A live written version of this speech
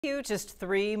Just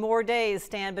 3 more days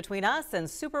stand between us and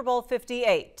Super Bowl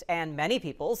LVIII and many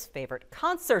people's favorite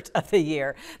concert of the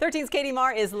year. 13's Katie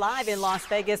Marr is live in Las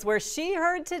Vegas, where she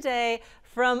heard today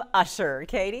from Usher.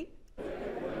 Katie?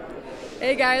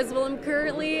 Hey guys, well, I'm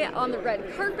currently on the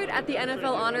red carpet at the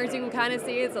NFL Honors. You can kind of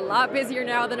see it's a lot busier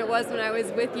now than it was when I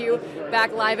was with you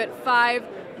back live at 5.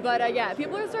 But yeah,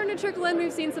 people are starting to trickle in.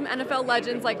 We've seen some NFL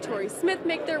legends like Torrey Smith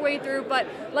make their way through. But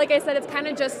like I said, it's kind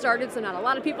of just started, so not a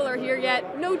lot of people are here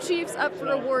yet. No Chiefs up for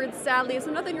awards, sadly. So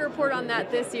nothing to report on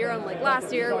that this year, unlike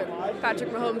last year with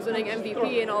Patrick Mahomes winning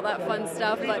MVP and all that fun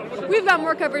stuff. But we've got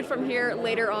more coverage from here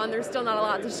later on. There's still not a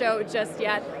lot to show just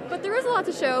yet. But there is a lot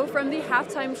to show from the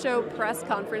halftime show press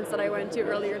conference that I went to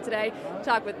earlier today.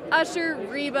 Talked with Usher,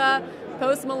 Reba,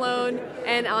 Post Malone,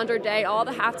 and Andre Day, all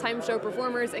the halftime show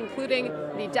performers, including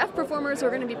the deaf performers who are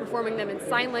going to be performing them in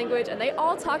sign language, and they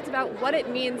all talked about what it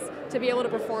means to be able to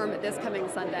perform this coming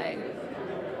Sunday.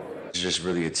 It's just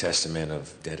really a testament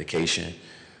of dedication.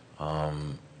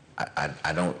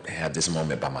 I don't have this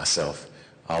moment by myself.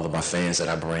 All of my fans that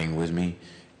I bring with me,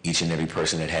 each and every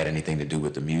person that had anything to do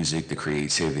with the music, the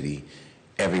creativity,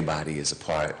 everybody is a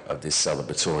part of this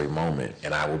celebratory moment,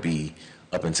 and I will be,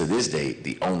 up until this date,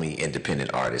 the only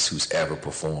independent artist who's ever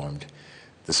performed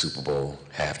the Super Bowl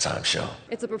halftime show.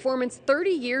 It's a performance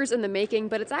 30 years in the making,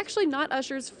 but it's actually not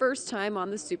Usher's first time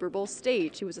on the Super Bowl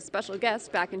stage. He was a special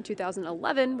guest back in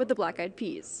 2011 with the Black Eyed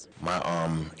Peas. My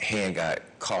hand got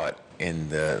caught in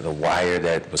the wire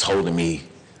that was holding me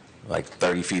like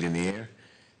 30 feet in the air,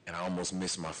 and I almost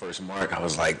missed my first mark. I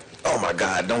was like, oh my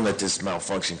God, don't let this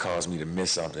malfunction cause me to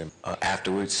miss something.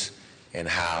 Afterwards, and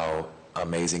how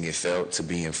amazing it felt to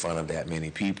be in front of that many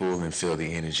people and feel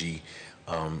the energy,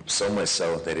 so much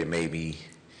so that it made me,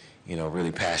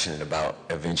 really passionate about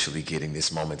eventually getting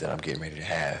this moment that I'm getting ready to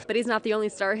have. But he's not the only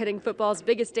star hitting football's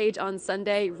biggest stage on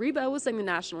Sunday. Reba will sing the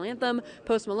national anthem,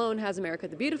 Post Malone has America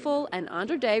the Beautiful, and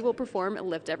Andre Day will perform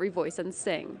Lift Every Voice and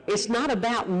Sing. It's not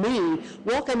about me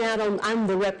walking out on, I'm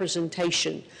the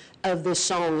representation of this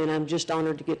song, and I'm just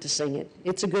honored to get to sing it.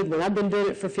 It's a good one. I've been doing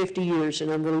it for 50 years, and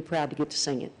I'm really proud to get to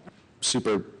sing it.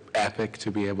 Super epic to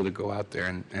be able to go out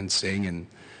there and sing, and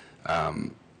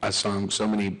a song so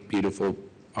many beautiful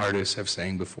artists have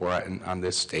sang before on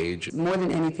this stage. More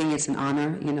than anything, it's an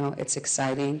honor, it's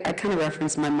exciting. I kind of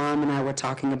referenced my mom, and I were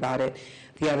talking about it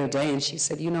the other day, and she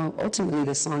said, ultimately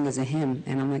this song is a hymn,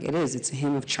 and I'm like, it is, it's a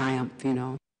hymn of triumph,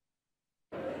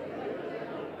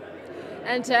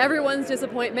 And to everyone's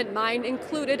disappointment, mine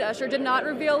included, Usher did not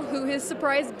reveal who his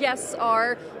surprise guests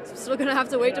are. So still going to have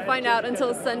to wait to find out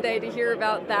until Sunday to hear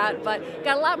about that. But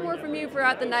got a lot more from you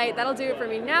throughout the night. That'll do it for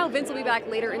me now. Vince will be back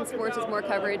later in sports with more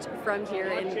coverage from here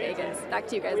in Vegas. Back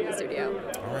to you guys in the studio.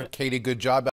 All right, Katie, good job.